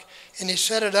rock and he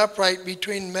set it upright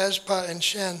between Mizpah and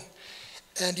Shen.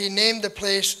 And he named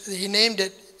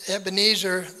it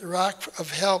Ebenezer, the rock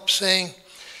of help, saying,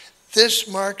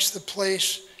 this marks the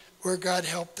place where God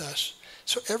helped us.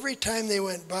 So every time they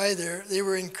went by there, they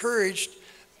were encouraged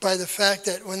by the fact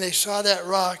that when they saw that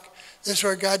rock, this is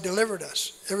where God delivered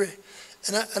us.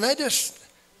 And I just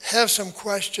have some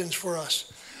questions for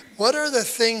us. What are the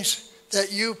things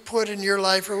that you put in your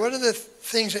life, or what are the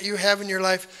things that you have in your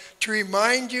life to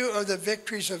remind you of the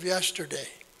victories of yesterday?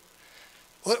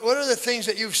 What are the things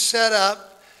that you've set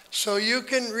up so you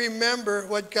can remember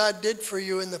what God did for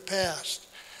you in the past?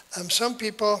 Some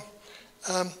people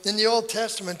in the Old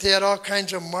Testament, they had all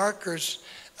kinds of markers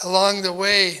along the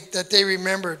way that they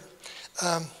remembered.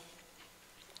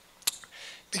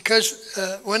 Because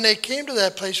when they came to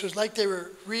that place, it was like they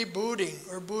were rebooting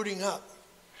or booting up.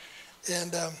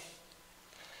 And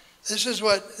this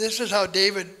is how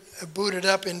David booted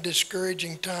up in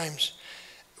discouraging times.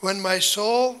 When my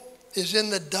soul is in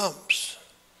the dumps.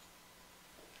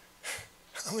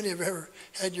 How many have ever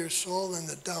had your soul in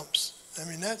the dumps? I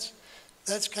mean, that's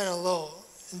kind of low.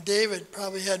 And David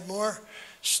probably had more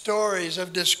stories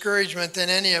of discouragement than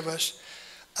any of us.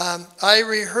 I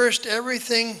rehearsed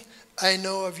everything I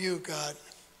know of you, God.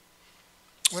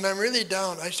 When I'm really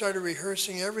down, I started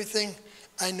rehearsing everything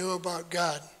I knew about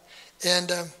God.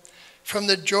 And from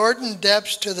the Jordan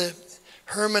depths to the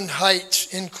Hermon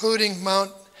heights, including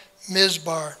Mount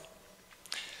Mizbar.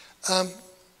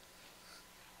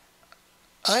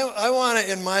 I want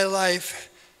to, in my life,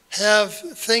 have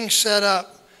things set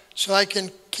up so I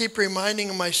can keep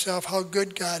reminding myself how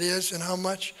good God is and how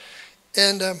much.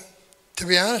 And to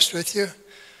be honest with you,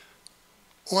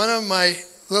 one of my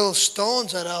little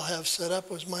stones that I'll have set up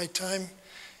was my time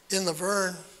in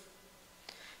Luverne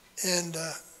and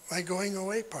my going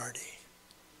away party.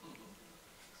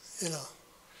 You know,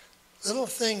 little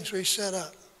things we set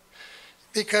up.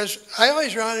 Because I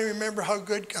always want to remember how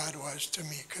good God was to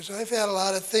me. Because I've had a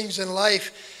lot of things in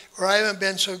life where I haven't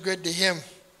been so good to Him.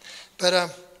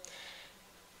 But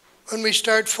when we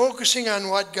start focusing on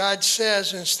what God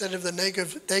says instead of the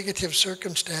negative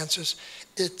circumstances,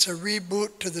 it's a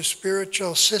reboot to the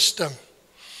spiritual system.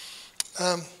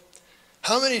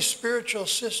 How many spiritual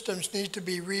systems need to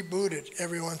be rebooted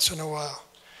every once in a while?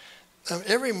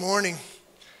 Every morning,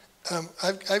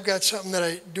 I've got something that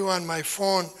I do on my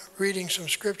phone, reading some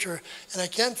scripture, and I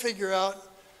can't figure out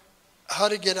how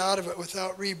to get out of it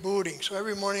without rebooting. So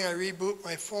every morning I reboot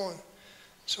my phone.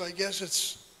 So I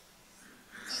guess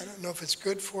I don't know if it's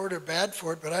good for it or bad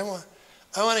for it, but I want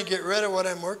to get rid of what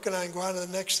I'm working on and go on to the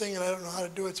next thing, and I don't know how to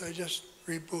do it, so I just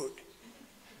reboot.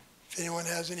 If anyone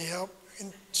has any help, you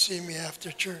can see me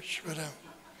after church. But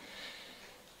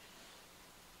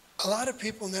a lot of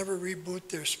people never reboot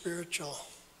their spiritual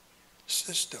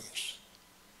systems.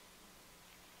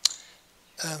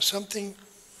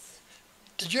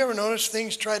 Did you ever notice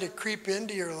things try to creep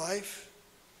into your life?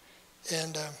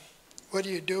 And what do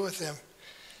you do with them?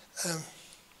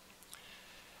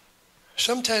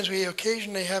 Sometimes we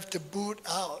occasionally have to boot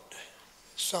out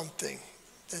something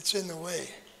that's in the way.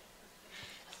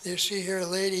 You see here a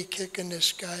lady kicking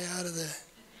this guy out of the...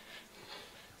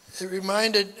 It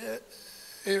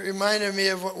reminded me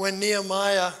of when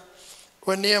Nehemiah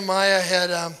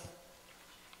had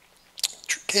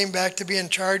came back to be in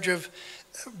charge of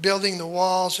building the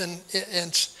walls, and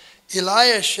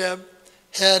Eliashib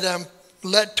had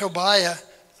let Tobiah,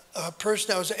 a person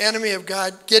that was an enemy of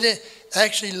God,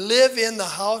 actually live in the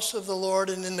house of the Lord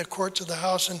and in the courts of the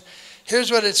house. And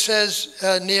here's what it says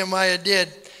Nehemiah did.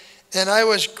 And I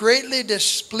was greatly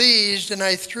displeased, and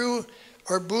I threw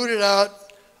or booted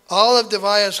out all of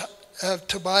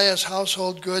Tobiah's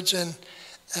household goods and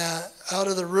out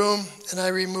of the room, and I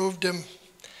removed him.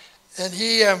 And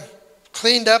he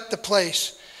cleaned up the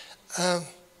place.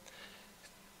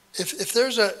 If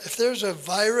there's a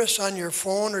virus on your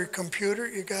phone or computer,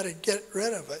 you got to get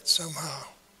rid of it somehow.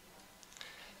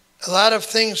 A lot of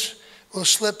things will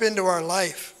slip into our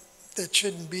life that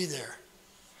shouldn't be there.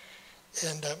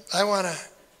 And I want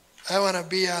to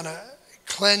be on a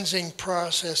cleansing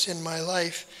process in my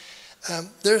life.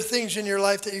 There are things in your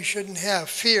life that you shouldn't have.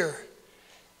 Fear,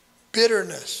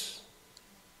 bitterness.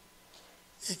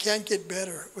 You can't get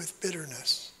better with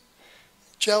bitterness.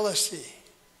 Jealousy.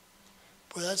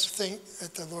 Well, that's the thing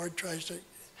that the Lord tries to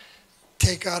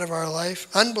take out of our life.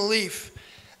 Unbelief,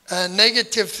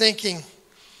 negative thinking.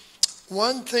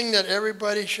 One thing that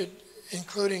everybody should,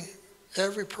 including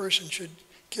every person, should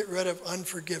get rid of: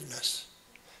 unforgiveness.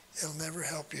 It'll never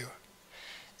help you.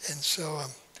 And so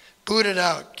boot it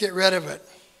out. Get rid of it.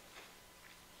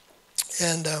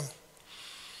 And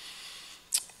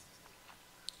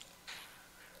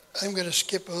I'm going to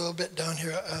skip a little bit down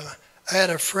here. I had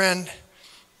a friend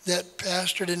that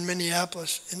pastored in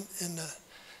Minneapolis.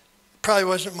 Probably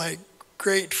wasn't my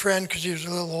great friend because he was a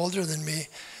little older than me.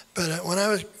 But when I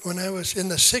was in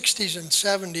the 60s and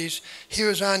 70s, he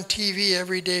was on TV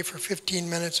every day for 15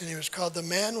 minutes, and he was called The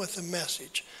Man with the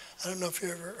Message. I don't know if you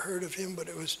ever heard of him, but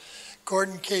it was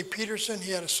Gordon K. Peterson.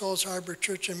 He had a Souls Harbor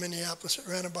church in Minneapolis. It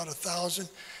ran about 1,000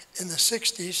 in the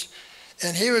 60s.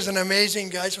 And he was an amazing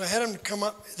guy, so I had him come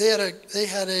up. They had a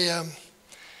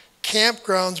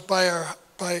campgrounds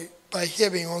by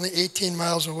Hibbing, only 18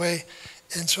 miles away.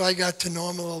 And so I got to know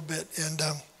him a little bit. And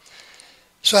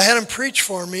so I had him preach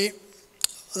for me.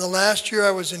 The last year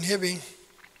I was in Hibbing,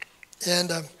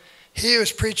 and he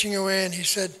was preaching away, and he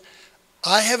said,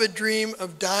 "I have a dream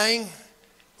of dying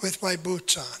with my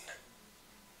boots on."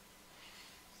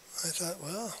 I thought,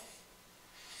 well,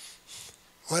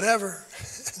 whatever.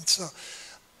 And so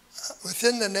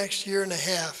within the next year and a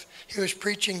half, he was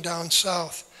preaching down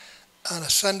south on a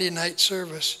Sunday night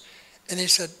service, and he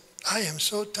said, "I am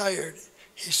so tired."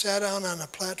 He sat down on a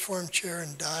platform chair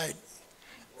and died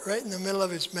right in the middle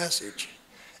of his message.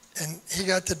 And he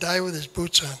got to die with his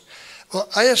boots on. Well,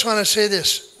 I just want to say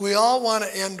this. We all want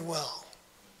to end well.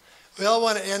 We all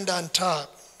want to end on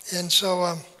top. And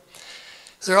so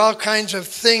there are all kinds of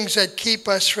things that keep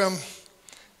us from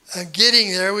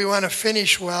getting there. We want to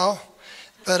finish well,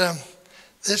 but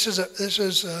this is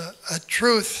a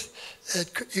truth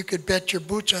that you could bet your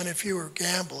boots on if you were a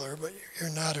gambler, but you're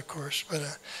not, of course.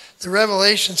 But the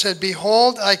Revelation said,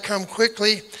 "Behold, I come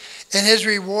quickly, and his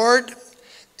reward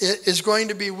is going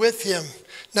to be with him."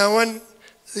 Now, when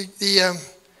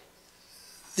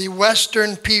the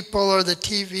Western people or the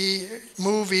TV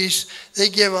movies, they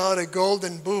give out a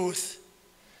golden boot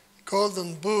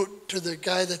to the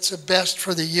guy that's the best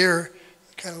for the year.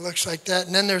 Kind of looks like that.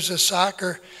 And then there's a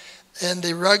soccer and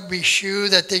the rugby shoe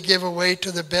that they give away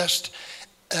to the best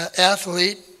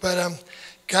athlete. But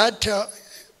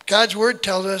God's word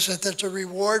tells us that there's a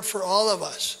reward for all of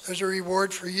us. There's a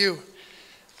reward for you.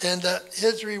 And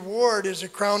his reward is a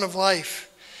crown of life.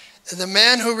 And the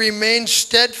man who remains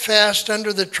steadfast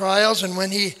under the trials, and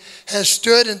when he has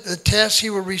stood in the test,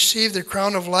 he will receive the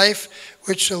crown of life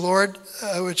which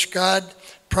God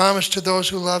promised to those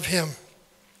who love him.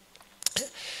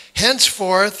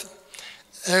 Henceforth,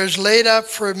 there's laid up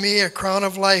for me a crown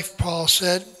of life, Paul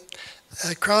said,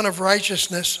 a crown of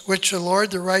righteousness, which the Lord,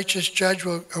 the righteous judge,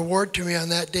 will award to me on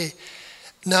that day.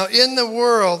 Now, in the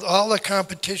world, all the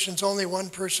competitions, only one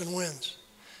person wins.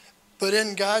 But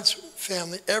in God's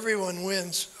family, everyone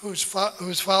wins who's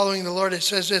following the Lord. It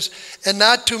says this, "And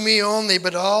not to me only,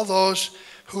 but all those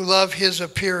who love his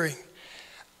appearing."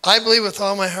 I believe with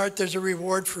all my heart there's a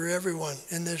reward for everyone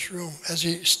in this room as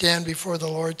you stand before the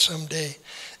Lord someday.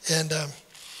 And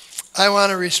I want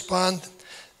to respond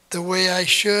the way I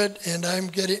should, and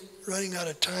I'm running out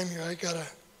of time here.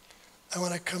 I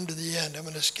want to come to the end. I'm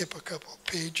going to skip a couple of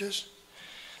pages.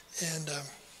 And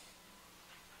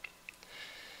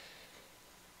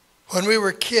when we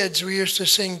were kids, we used to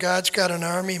sing, "God's got an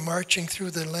army marching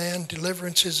through the land.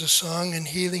 Deliverance is a song and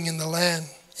healing in the land.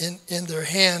 In their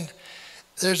hand,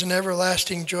 there's an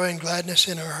everlasting joy and gladness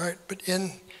in our heart. But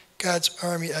in God's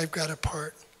army, I've got a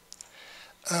part."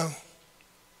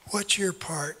 What's your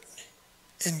part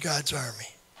in God's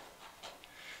army?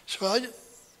 So I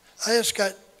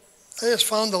just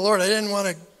found the Lord. I didn't want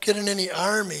to get in any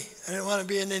army. I didn't want to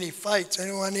be in any fights.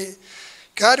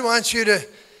 God wants you to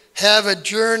have a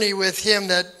journey with him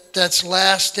that's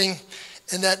lasting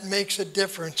and that makes a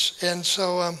difference. And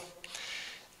so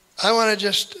I want to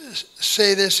just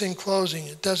say this in closing.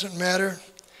 It doesn't matter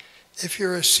if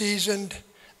you're a seasoned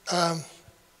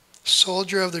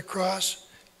soldier of the cross.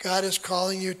 God is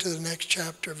calling you to the next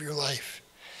chapter of your life.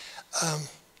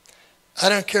 I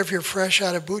don't care if you're fresh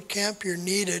out of boot camp, you're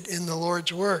needed in the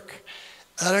Lord's work.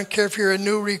 I don't care if you're a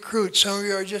new recruit. Some of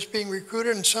you are just being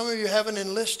recruited, and some of you haven't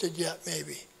enlisted yet,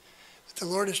 maybe. But the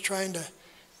Lord is trying to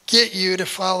get you to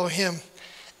follow him.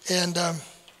 And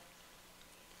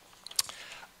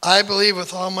I believe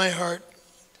with all my heart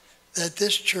that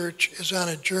this church is on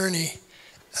a journey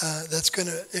that's going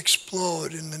to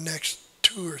explode in the next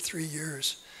 2 or 3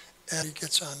 years as he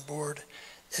gets on board.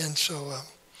 And so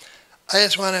I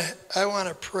want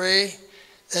to pray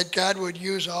that God would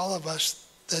use all of us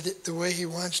the way he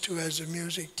wants to as the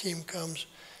music team comes,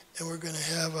 and we're going to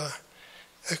have a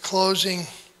closing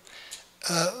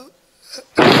we're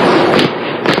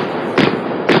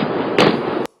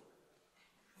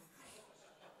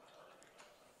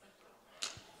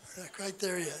not quite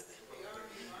there yet.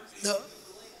 No,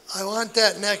 I want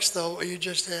that next though, what you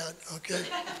just had, okay?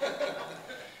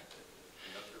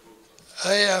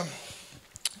 I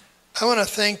want to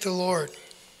thank the Lord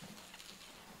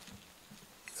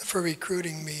for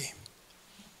recruiting me.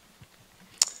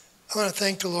 I want to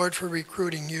thank the Lord for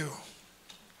recruiting you.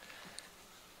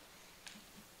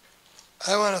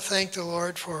 I want to thank the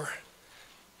Lord for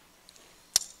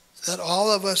that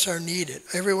all of us are needed.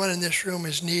 Everyone in this room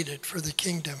is needed for the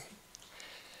kingdom.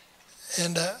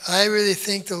 And I really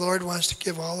think the Lord wants to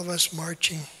give all of us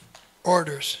marching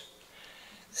orders.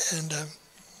 And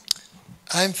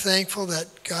I'm thankful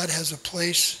that God has a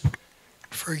place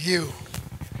for you.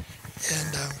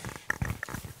 And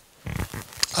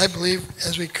I believe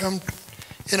as we come,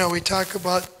 we talk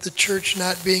about the church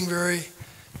not being very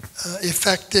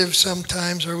effective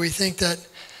sometimes, or we think that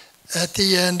at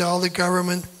the end all the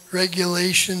government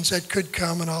regulations that could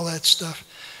come and all that stuff.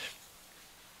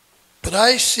 But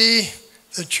I see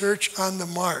the church on the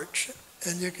march,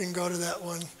 and you can go to that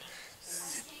one.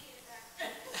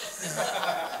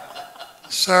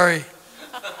 Sorry.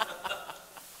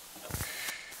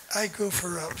 I goof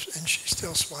her up, and she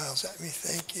still smiles at me.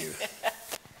 Thank you.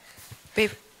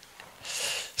 Babe.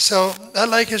 So I'd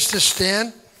like us to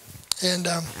stand, and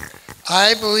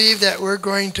I believe that we're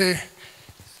going to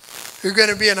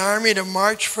be an army to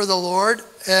march for the Lord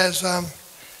as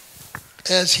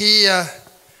he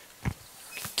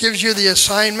gives you the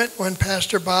assignment when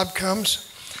Pastor Bob comes.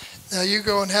 Now you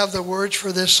go and have the words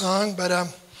for this song, but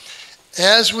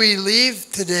as we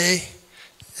leave today,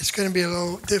 it's going to be a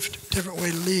little different way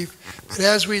to leave. But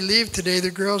as we leave today,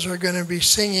 the girls are going to be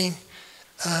singing,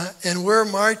 and we're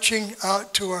marching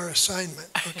out to our assignment.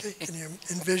 Okay, can you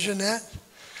envision that?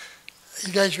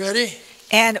 You guys ready?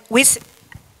 And we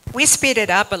speed it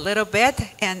up a little bit,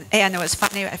 and it was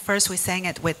funny. At first, we sang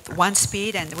it with one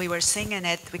speed, and we were singing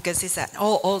it because it's an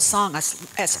old song,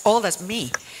 as old as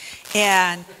me.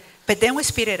 But then we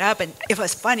speed it up, and it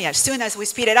was funny. As soon as we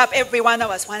speed it up, every one of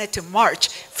us wanted to march.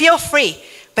 Feel free.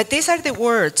 But these are the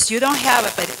words. You don't have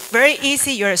it, but it's very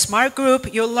easy. You're a smart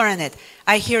group. You'll learn it.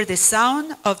 I hear the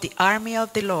sound of the army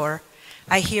of the Lord.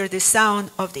 I hear the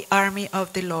sound of the army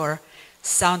of the Lord.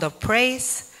 Sound of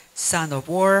praise, sound of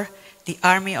war. The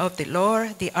army of the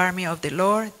Lord, the army of the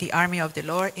Lord, the army of the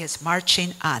Lord is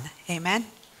marching on. Amen?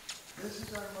 This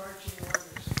is our marching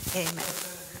orders.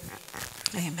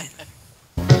 Amen. Amen.